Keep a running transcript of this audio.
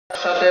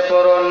সাথে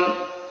পড়ুন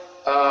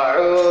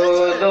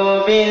আউযু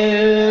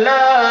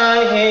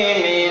বিল্লাহি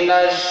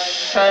মিনাশ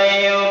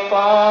শাইতানির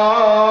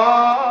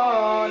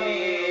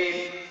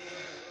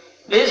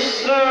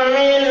বিসমিল্লাহির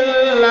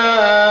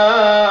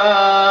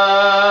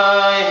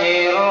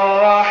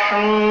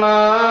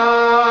রহমানির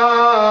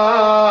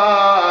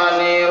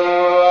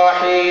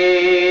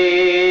রহিম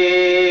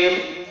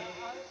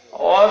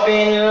ওয়া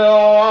বিল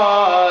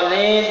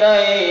ওয়ালিদাইনি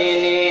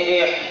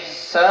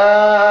ইহসানা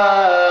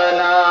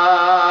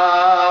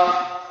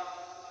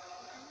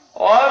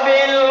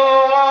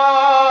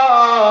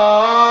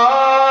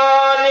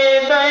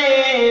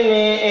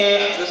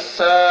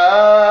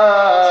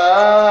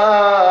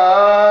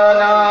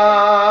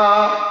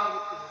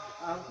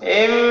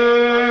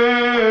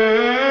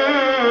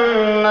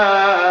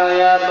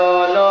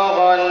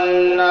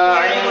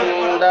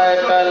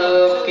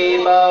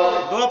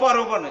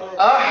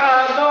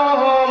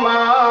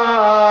أحدهما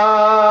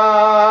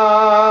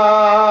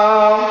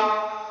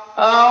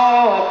أو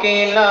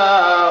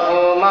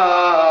كلاهما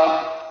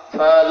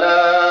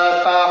فلا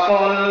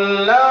تقل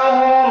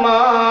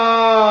لهما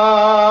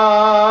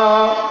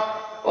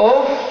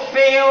أف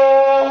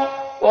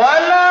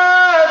ولا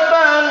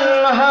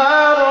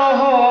تنهرهما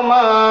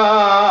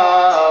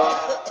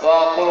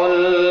وقل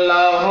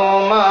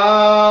لهما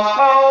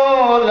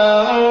قولا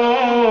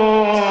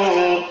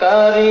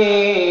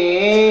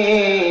كريما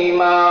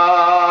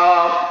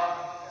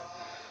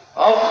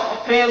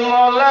اخفض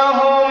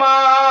لهما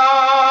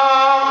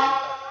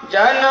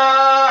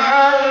جناح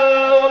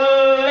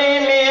الذل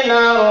من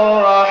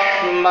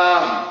الرحمة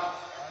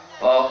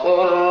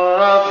وقل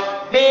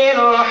رب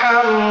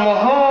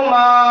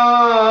ارحمهما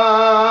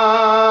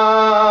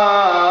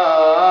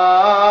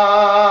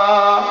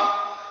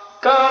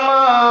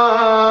كما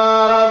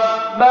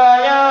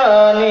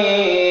ربياني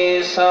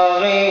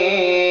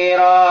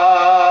صغيرا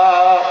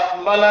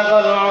بلغ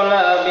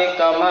العلا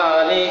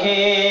بكماله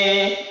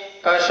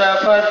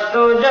كشف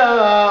الدجى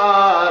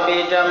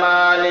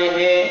بجماله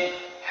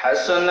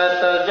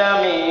حسنت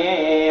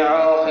جميع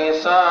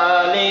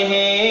خصاله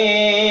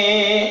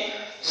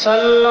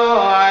صلوا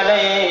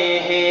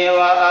عليه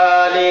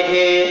وآله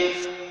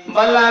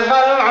بلغ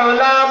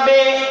العلا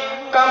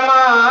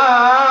بكماله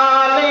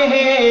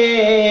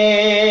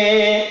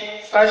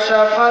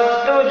كشف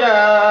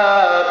الدجى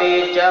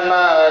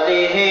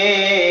بجماله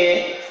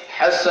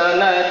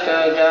حسنت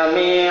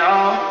جميع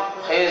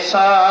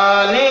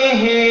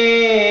خصاله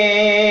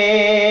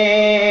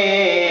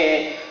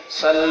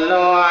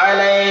صلوا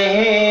عليه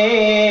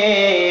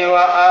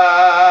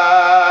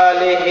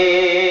وآله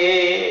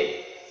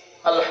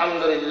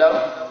الحمد لله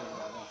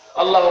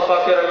আল্লাহ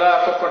পাকের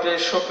লাখ কোটি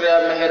শুকরিয়া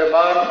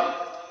মেহেরবান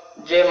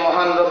যে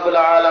মহান রব্বুল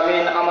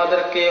আলামিন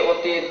আমাদেরকে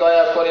অতি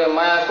দয়া করে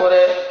মায়া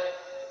করে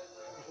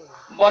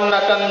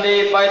বন্যাকান্দি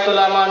বাইতুল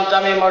আমান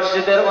জামি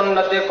মসজিদের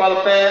উন্নতি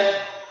কল্পে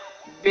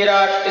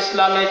বিরাট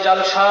ইসলামী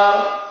জালসার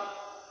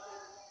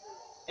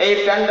এই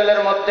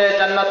প্যান্ডেলের মধ্যে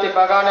জান্নাতি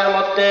বাগানের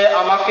মধ্যে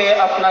আমাকে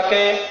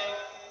আপনাকে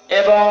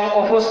এবং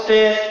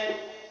উপস্থিত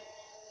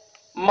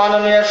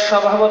মাননীয়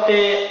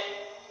সভাপতি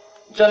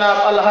জনাব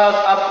আলহাজ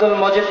আব্দুল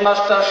মজিদ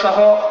মাস্টার সহ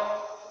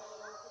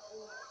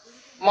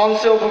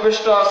মঞ্চে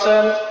উপবিষ্ট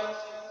আছেন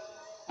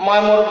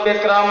মুরব্বি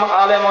কিরাম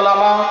আলেম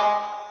ওলামা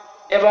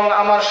এবং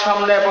আমার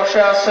সামনে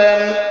বসে আছেন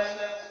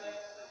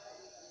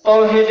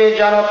তৌহিদি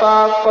জনতা,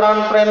 কোরআন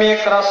প্রেমিক,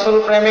 রাসূল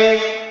প্রেমিক,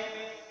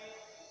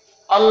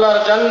 আল্লাহর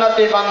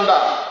জান্নাতি বান্দা।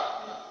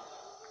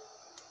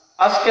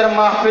 আজকের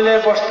মাহফিলে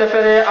বসতে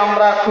পেরে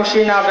আমরা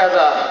খুশি না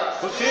বেজার?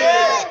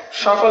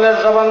 সকলের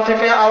জবান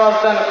থেকে আওয়াজ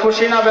দেন,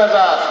 খুশি না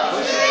বেজার?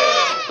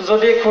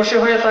 যদি খুশি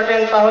হয়ে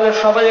থাকেন তাহলে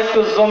সবাই একটু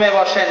জমে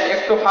বসেন,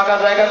 একটু ফাঁকা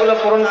জায়গাগুলো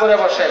পূরণ করে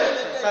বসেন।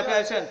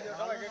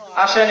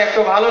 আসেন,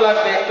 একটু ভালো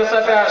লাগবে, একটু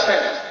চাপে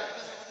আসেন,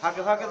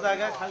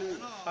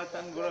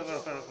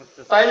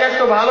 তাইলে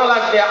একটু ভালো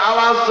লাগবে।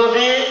 আওয়াজ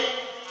যদি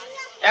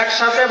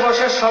একসাথে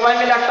বসে সবাই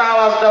মিলে একটা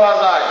আওয়াজ দেওয়া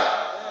যায়,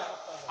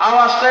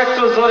 আওয়াজটা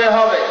একটু জোরে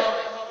হবে।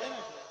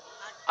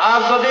 আর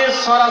যদি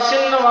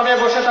সরাসিন্ন ভাবে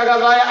বসে থাকা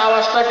যায়,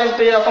 আওয়াজটা কিন্তু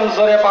এরকম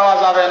জোরে পাওয়া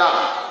যাবে না।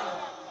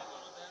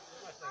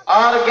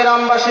 আর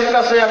গ্রামবাসীর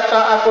কাছে একটা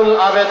আকুল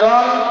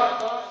আবেদন,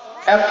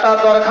 একটা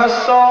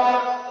দরখাস্ত,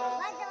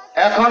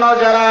 এখনো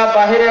যারা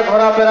বাহিরে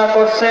ঘোরাফেরা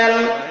করছেন,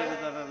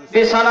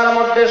 বিছানার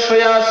মধ্যে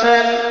শুয়ে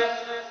আছেন,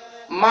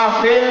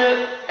 মাহফিল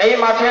এই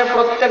মাঠে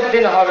প্রত্যেক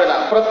দিন হবে না।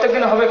 প্রত্যেক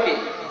দিন হবে কি?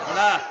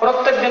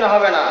 প্রত্যেক দিন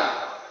হবে না।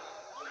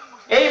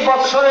 এই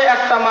বছরে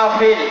একটা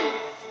মাহফিল,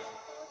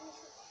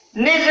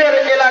 নিজের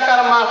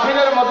এলাকার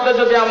মাহফিলের মধ্যে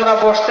যদি আমরা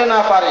বসতে না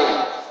পারি,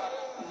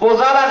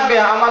 বোঝা রাখবে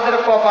আমাদের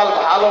কপাল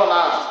ভালো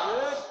না,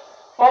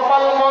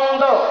 কপাল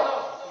মন্দ।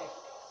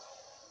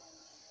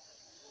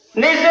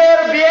 নিজের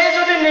বিয়ে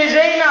যদি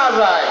নিজেই না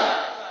যায়,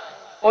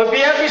 ওই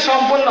বিয়ে কি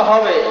সম্পূর্ণ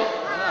হবে?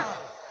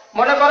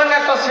 মনে করেন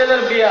একটা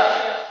ছেলের বিয়া,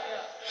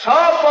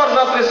 সব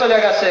বরযাত্রী চলে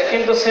গেছে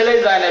কিন্তু ছেলেই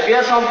যায় না,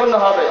 বিয়ে সম্পূর্ণ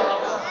হবে?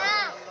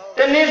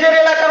 নিজের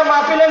এলাকার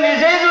মাহফিলে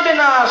নিজেই যদি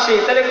না আসি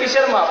তাহলে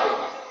কিসের মাহফিল?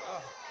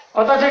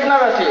 কথা ঠিক না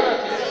বেঠি?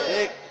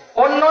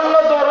 অন্যান্য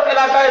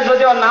এলাকায়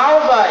যদিও নাও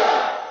যায়,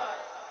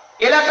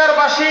 এলাকার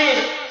বাসীর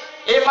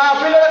এই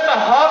মাহফিলের একটা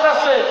হক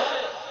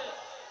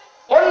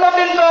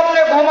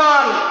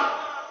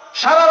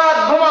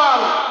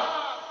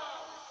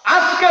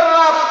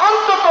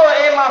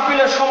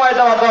মাহফিলে সময়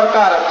দেওয়া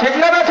দরকার, ঠিক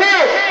না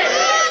ঠিক?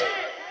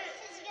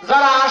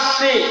 যারা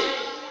আসছি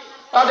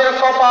তাদের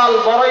কপাল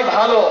বড়ই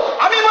ভালো।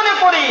 আমি মনে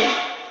করি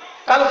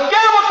কাল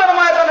কিয়ামতের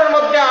ময়দানের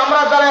মধ্যে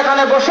আমরা যারা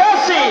এখানে বসে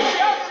আছি,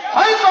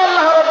 হয়তো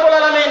আল্লাহ রাব্বুল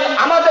আলামিন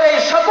আমাদের এই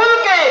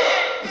সকলকে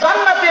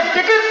জান্নাতের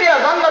টিকিট দিয়ে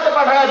জান্নাতে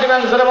পাঠিয়ে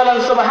দিবেন। জোরে বলেন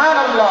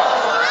সুবহানাল্লাহ।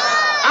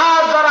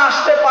 আর যারা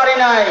আসতে পারি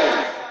নাই,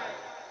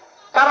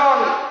 কারণ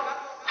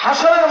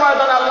হাসরের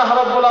ময়দানে আল্লাহ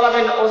রাব্বুল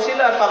আলামিন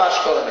ওসিলা তালাশ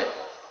করবে,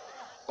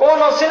 কোন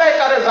ওসিলায়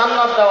কারে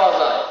জান্নাত দেওয়া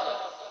যায়।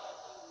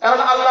 কারণ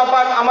আল্লাহ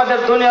পাক আমাদের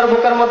দুনিয়ার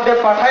বুকের মধ্যে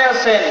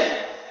পাঠাইয়াছেন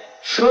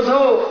শুধু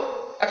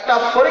একটা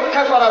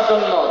পরীক্ষা করার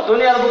জন্য।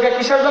 দুনিয়ার বুকে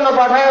কিসের জন্য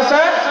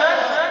পাঠাইয়াছেন?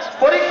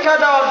 পরীক্ষা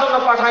দেওয়ার জন্য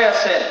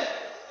পাঠাইয়াছেন।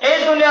 এই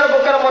দুনিয়ার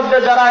বুকের মধ্যে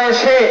যারা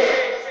এসে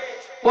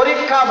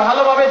পরীক্ষা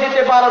ভালোভাবে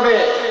দিতে পারবে,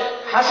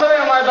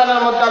 হাসরের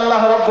ময়দানের মধ্যে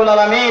আল্লাহ রাব্বুল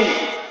আলামিন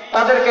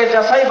তাদেরকে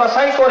যাচাই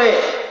বাছাই করে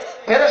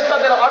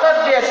ফেরেশতাদের অর্ডার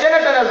দিয়ে টেনে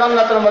টেনে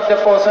জান্নাতের মধ্যে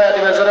পৌঁছায়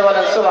দিবে। জোরে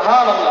বলেন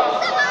সুবহানাল্লাহ।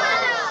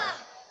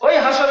 ওই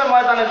হাসরের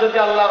ময়দানে যদি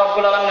আল্লাহ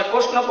রাব্বুল আলামিন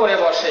প্রশ্ন করে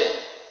বসে,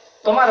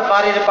 তোমার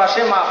বাড়ির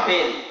পাশে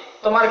মাহফিল,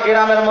 তোমার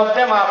গ্রামের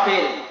মধ্যে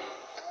মাহফিল,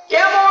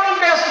 কেমন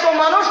ব্যস্ত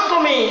মানুষ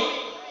তুমি,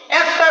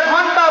 1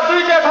 ঘন্টা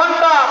 2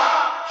 ঘন্টা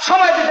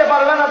সময় দিতে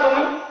পারবে না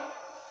তুমি?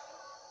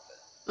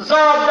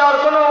 জবাব দেওয়ার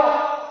কোনো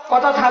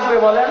কথা থাকবে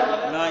বলেন?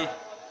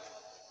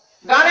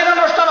 গানের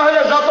অনুষ্ঠান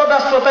হইলে যত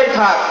ব্যস্ততাই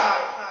থাক,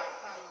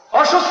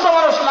 অসুস্থ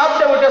মানুষ লাফ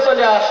দিয়ে উঠে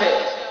চলে আসে।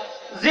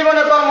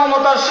 জীবনে তোর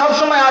মমতা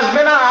সবসময়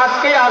আসবে না,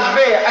 আজকেই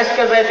আসবে,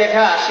 আজকে যাই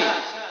দেখে আসি।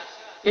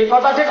 এই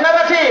কথা ঠিক না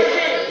ঠিক?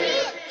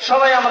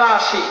 সবাই আমরা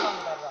আসি।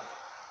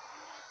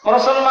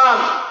 মুসলমান,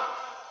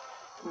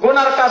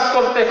 গুনার কাজ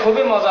করতে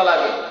খুবই মজা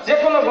লাগে। যে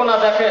কোনো গুনাহ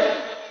দেখেন,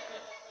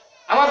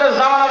 আমাদের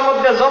জামানার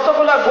মধ্যে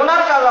যতগুলা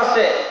গুনার কাজ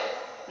আছে,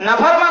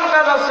 নাফরমান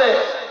কাজ আছে,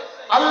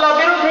 আল্লাহ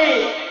বিরোধী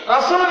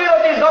রাসূল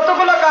বিরোধী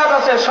যতগুলো কাজ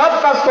আছে, সব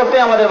কাজ করতে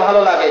আমাদের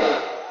ভালো লাগে,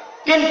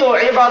 কিন্তু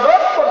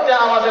ইবাদত করতে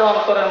আমাদের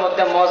অন্তরের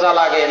মধ্যে মজা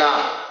লাগে না।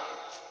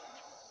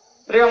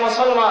 প্রিয়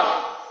মুসলমান,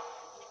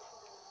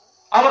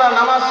 আমরা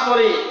নামাজ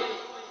পড়ি,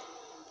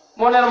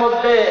 মনের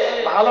মধ্যে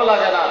ভালো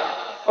লাগে না।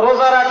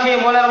 রোজা রাখি,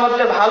 মনের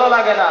মধ্যে ভালো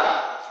লাগে না।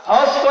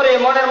 হজ করি,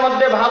 মনের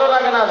মধ্যে ভালো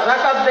লাগে না।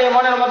 যাকাত দেই,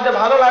 মনের মধ্যে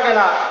ভালো লাগে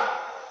না।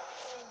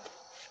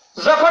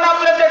 যখন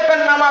আপনি দেখবেন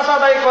নামাজ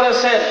আদায়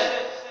করেছেন,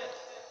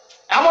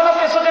 এমনও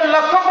কিছুদিন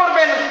লক্ষ্য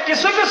করবেন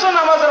কিছু কিছু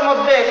নামাজের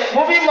মধ্যে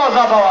খুবই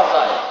মজা পাওয়া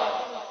যায়।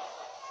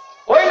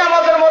 ওই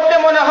নামাজের মধ্যে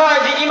মনে হয়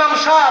যে ইমাম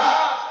সাহেব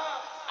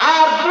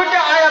আর 2টা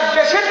আয়াত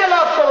বেশি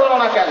তেলাওয়াত করলো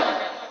না কেন,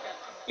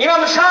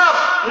 ইমাম সাহেব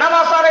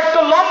নামাজ আর একটু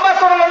লম্বা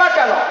করলো না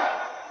কেন।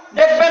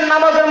 দেখবেন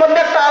নামাজের মধ্যে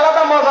একটা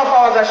আলাদা মজা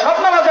পাওয়া যায়, সব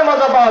নামাজে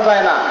মজা পাওয়া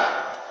যায় না।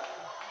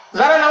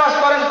 যারা নামাজ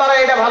পড়েন তারা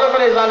এটা ভালো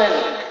করে জানেন,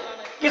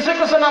 কিছু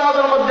কিছু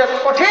নামাজের মধ্যে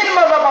কঠিন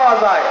মজা পাওয়া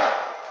যায়।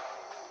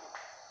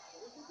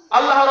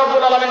 আল্লাহ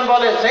রাব্বুল আলামিন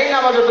বলেন, যেই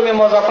নামাজে তুমি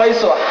মজা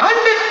পাইছো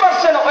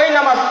 100% ওই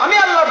নামাজ আমি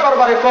আল্লাহর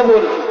দরবারে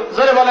কবুল।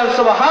 জোরে বলেন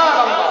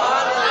সুবহানাল্লাহ।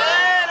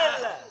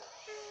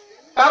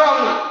 কারণ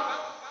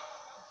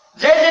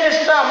যে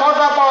জিনিসটা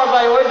মজা পাওয়া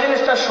যায় ওই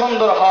জিনিসটা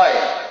সুন্দর হয়।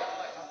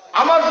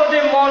 আমার যদি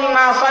মন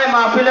না চায়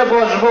মাহফিলে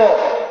বসবো,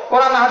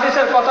 কোরআন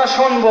হাদিসের কথা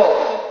শুনবো,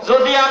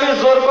 যদি আমি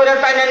জোর করে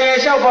টাইনে নিয়ে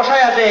এসেও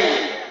বসায়া দেই,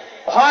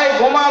 হয়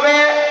ঘুমাবে,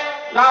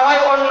 না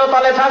হয় অন্য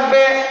তালে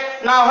থাকবে,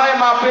 না হয়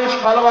মাহফিল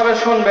ভালোভাবে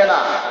শুনবে না।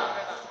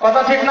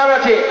 কথা ঠিক না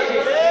ঠিক?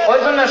 ওই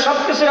জন্য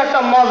সবকিছুর একটা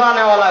মজা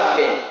নেওয়া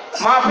লাগবে।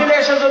 মাহফিলে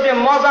এসে যদি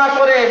মজা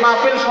করে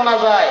মাহফিল শোনা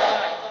যায়,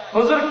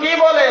 হুজুর কি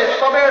বলে,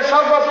 তবে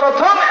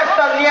সর্বপ্রথম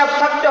একটা নিয়ত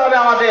থাকতে হবে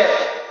আমাদের,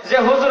 যে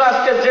হুজুর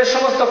আজকে যে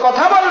সমস্ত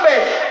কথা বলবে,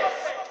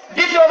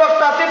 দ্বিতীয়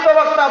বক্তা, তৃতীয়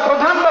বক্তা,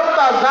 প্রধান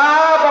বক্তা, যা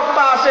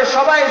বক্তা আছে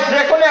সবাই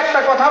যে কোনো একটা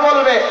কথা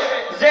বলবে,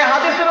 যে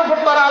হাদিসের উপর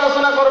তারা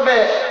আলোচনা করবে,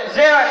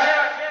 যে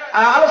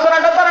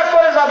আলোচনাটা তারা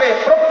করে যাবে,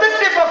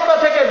 প্রত্যেকটি বক্তা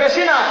থেকে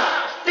বেশি না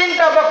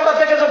 3টা বক্তা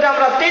থেকে যদি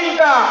আমরা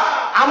 3টা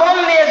আমল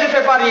নিয়ে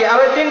যেতে পারি, আর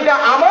ওই 3টা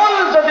আমল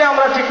যদি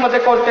আমরা ঠিকমতো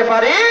করতে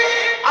পারি,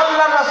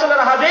 আল্লাহ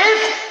রাসূলের হাদিস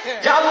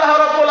যে আল্লাহ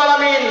রাব্বুল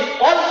আলামিন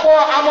অল্প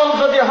আমল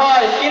যদি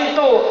হয়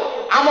কিন্তু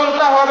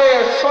আমলটা হবে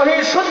সহি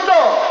শুদ্ধ,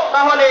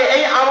 তাহলে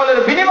এই আমলের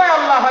বিনিময়ে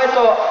আল্লাহ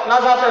হয়তো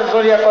নাজাতের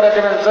জরিয়া করে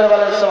দেবেন। জোরে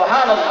বলেন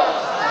সুবহানাল্লাহ।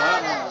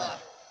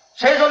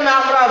 সেই জন্য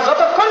আমরা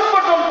যতক্ষণ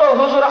পর্যন্ত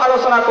হুজুর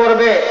আলোচনা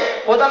করবে,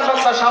 প্রধান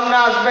বক্তা সামনে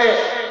আসবে,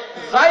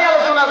 যাই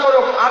আলোচনা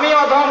করুক, আমি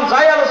অধম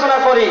যাই আলোচনা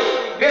করি,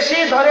 বেশি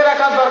ধরে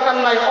রাখার দরকার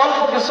নাই, অল্প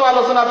কিছু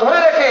আলোচনা ধরে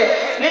রেখে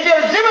নিজের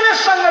জীবনের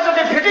সঙ্গে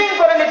যদি ফিটিং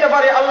করে নিতে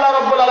পারি, আল্লাহ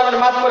রাব্বুল আলামিন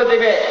মাফ করে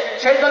দিবে।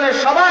 সেই জন্য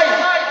সবাই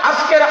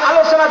আজকের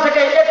আলোচনা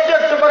থেকে একটু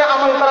একটু করে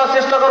আমল করার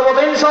চেষ্টা করবো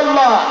তো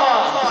ইনশাআল্লাহ।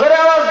 জোরে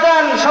আওয়াজ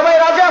দেন, সবাই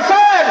রাজি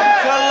আছেন?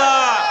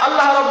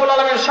 আল্লাহ রাব্বুল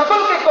আলামিন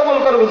সকলকে কবুল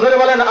করুক। জোরে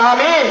বলেন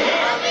আমিন।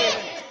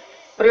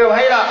 প্রিয়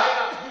ভাইরা,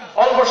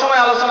 অল্প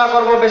সময় আলোচনা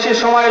করব, বেশি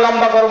সময়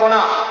লম্বা করব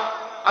না।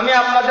 আমি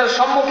আপনাদের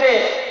সম্মুখে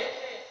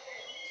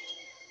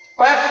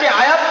কয়েকটি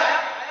আয়াত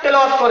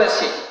তেলাওয়াত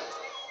করেছি।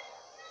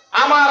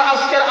 আমার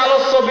আজকের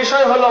আলোচ্য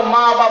বিষয় হলো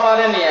মা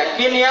বাবারে নিয়ে।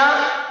 কি নিয়ে?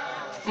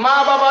 মা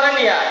বাবারে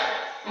নিয়ে।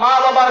 মা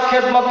বাবার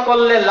খেদমত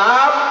করলে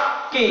লাভ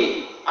কি,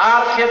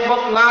 আর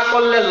খেদমত না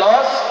করলে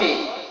লস কি,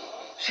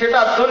 সেটা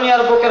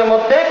দুনিয়ার বুকের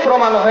মধ্যে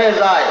প্রমাণ হয়ে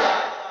যায়।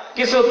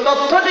 কিছু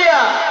তথ্য দিয়া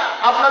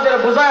আপনাদের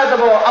বুঝায়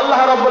দেব। আল্লাহ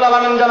রাব্বুল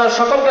আলামিন যেন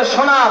সকলকে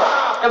শোনার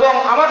এবং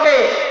আমাকে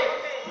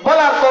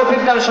বলার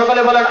তৌফিক দান।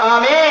 সকলে বলেন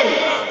আমিন।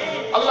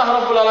 আল্লাহ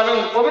রাব্বুল আলামিন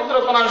পবিত্র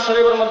কোরআন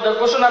শরীফের মধ্যে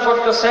ঘোষণা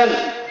করতেছেন,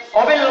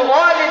 অবিল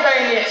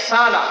ওয়ালিদাইনি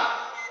ইহসানা,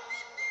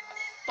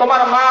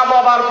 তোমার মা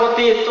বাবার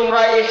প্রতি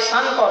তোমরা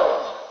ইহসান করো,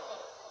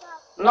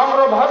 নম্র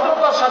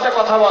ভদ্রতার সাথে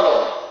কথা বলো,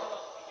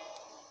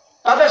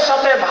 তাদের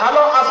সাথে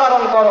ভালো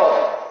আচরণ করো,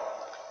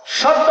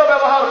 শব্দ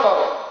ব্যবহার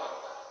করো।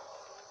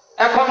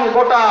 এখন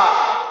গোটা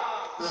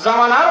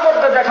জামানার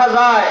মধ্যে দেখা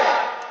যায়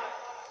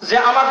যে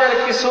আমাদের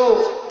কিছু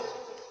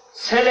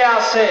ছেলে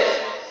আছে,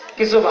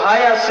 কিছু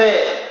ভাই আছে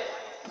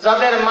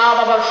যাদের মা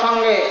বাবার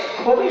সঙ্গে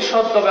খুবই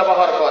শব্দ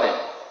ব্যবহার করে।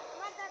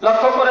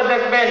 লক্ষ্য করে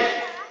দেখবেন,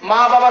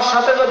 মা বাবার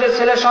সাথে যদি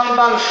ছেলে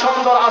সন্তান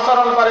সুন্দর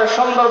আচরণ করে,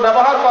 সুন্দর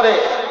ব্যবহার করে,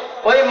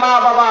 ওই মা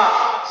বাবা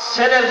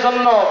ছেলের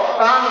জন্য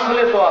প্রাণ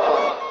খুলে দোয়া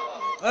করে।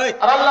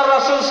 আর আল্লাহ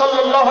রাসূল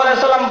সাল্লাল্লাহু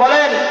আলাইহি সাল্লাম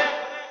বলেন,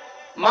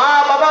 মা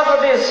বাবা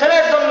যদি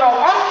ছেলের জন্য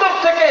অন্তর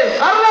থেকে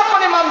যারা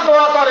পরিমাণ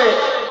দোয়া করে,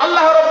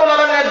 আল্লাহ রাব্বুল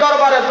আলামিনের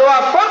দরবারে দোয়া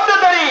করতে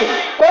দেরি,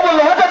 কবুল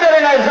হতে দেরি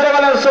নাই। জোরে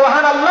বলেন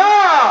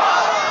সুবহানাল্লাহ।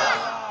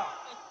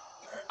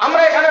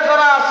 আমরা এখানে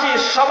যারা আছি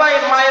সবাই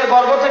মায়ের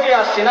গর্ভ থেকে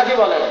আসছি, নাকি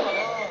বলেন?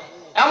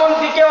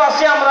 এমনকি কেউ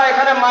আছি আমরা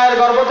এখানে মায়ের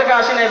গর্ভ থেকে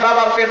আসি নাই,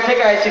 বাবার পেট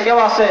থেকে আইছি। কেউ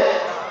আছে?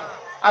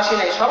 আসি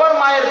নাই, সবার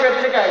মায়ের পেট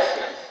থেকে আইছি,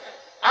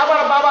 আবার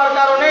বাবার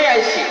কারণেই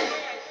আইছি।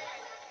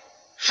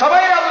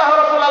 সবাই আল্লাহ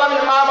রাব্বুল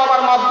আলামিন মা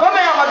বাবার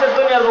মাধ্যমে আমাদের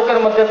দুনিয়ার বুকের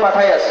মধ্যে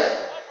পাঠাইয়াছে।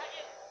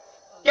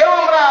 কেউ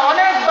আমরা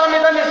অনেক দামি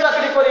দামি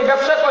চাকরি করি,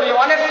 ব্যবসা করি,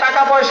 অনেক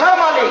টাকা পয়সার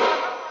মালিক।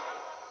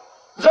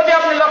 যদি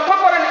আপনি লক্ষ্য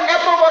করেন,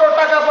 এত বড়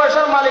টাকা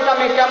পয়সার মালিক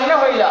আমি কেমনে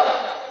হইলাম?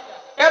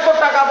 এত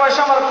টাকা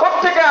পয়সা আমার কোথা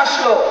থেকে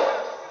আসলো?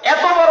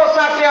 এত বড়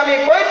চাকরি আমি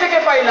কই থেকে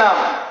পাইলাম?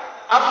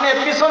 আপনি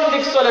পিছন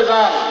দিক চলে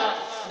যান,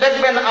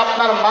 দেখবেন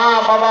আপনার মা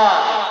বাবা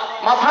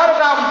মাথার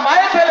ঘাম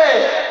পায়ে ফেলে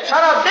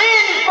সারা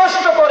দিন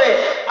কষ্ট করে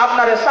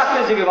আপনারে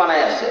চাকরিজীবী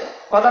বানায় আছে।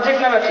 কথা ঠিক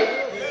না ঠিক?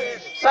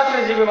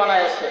 চাকরিজীবী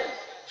বানায় আছে।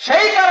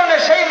 সেই কারণে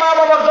সেই মা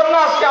বাবার জন্য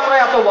আজকে আমরা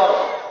এত বড়।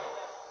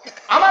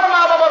 আমার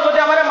মা বাবা যদি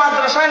আমার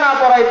মাদ্রাসায় না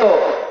পড়াইতো,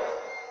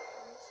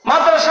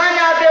 মাদ্রাসায়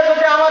না দিয়ে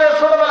যদি আমার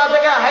ছোটবেলা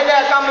থেকে হাইলা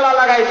কামলা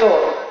লাগাইতো,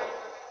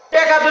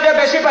 টাকা দুটো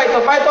বেশি পাইতো,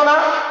 পাইতো না?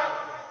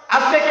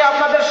 আজকে কি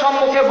আপনাদের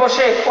সম্মুখে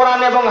বসে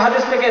কোরআন এবং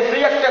হাদিস থেকে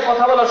দুই একটা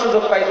কথা বলার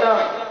সুযোগ পাইতাম?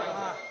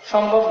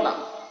 সম্ভব না।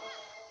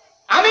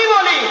 আমি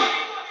বলি,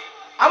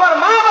 আমার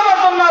মা বাবার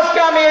জন্য আজকে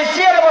আমি এই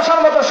চেয়ারে বসার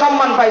মতো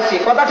সম্মান পাইছি।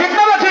 কথা ঠিক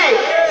না ঠিক?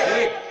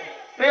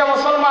 প্রিয়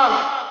মুসলমান,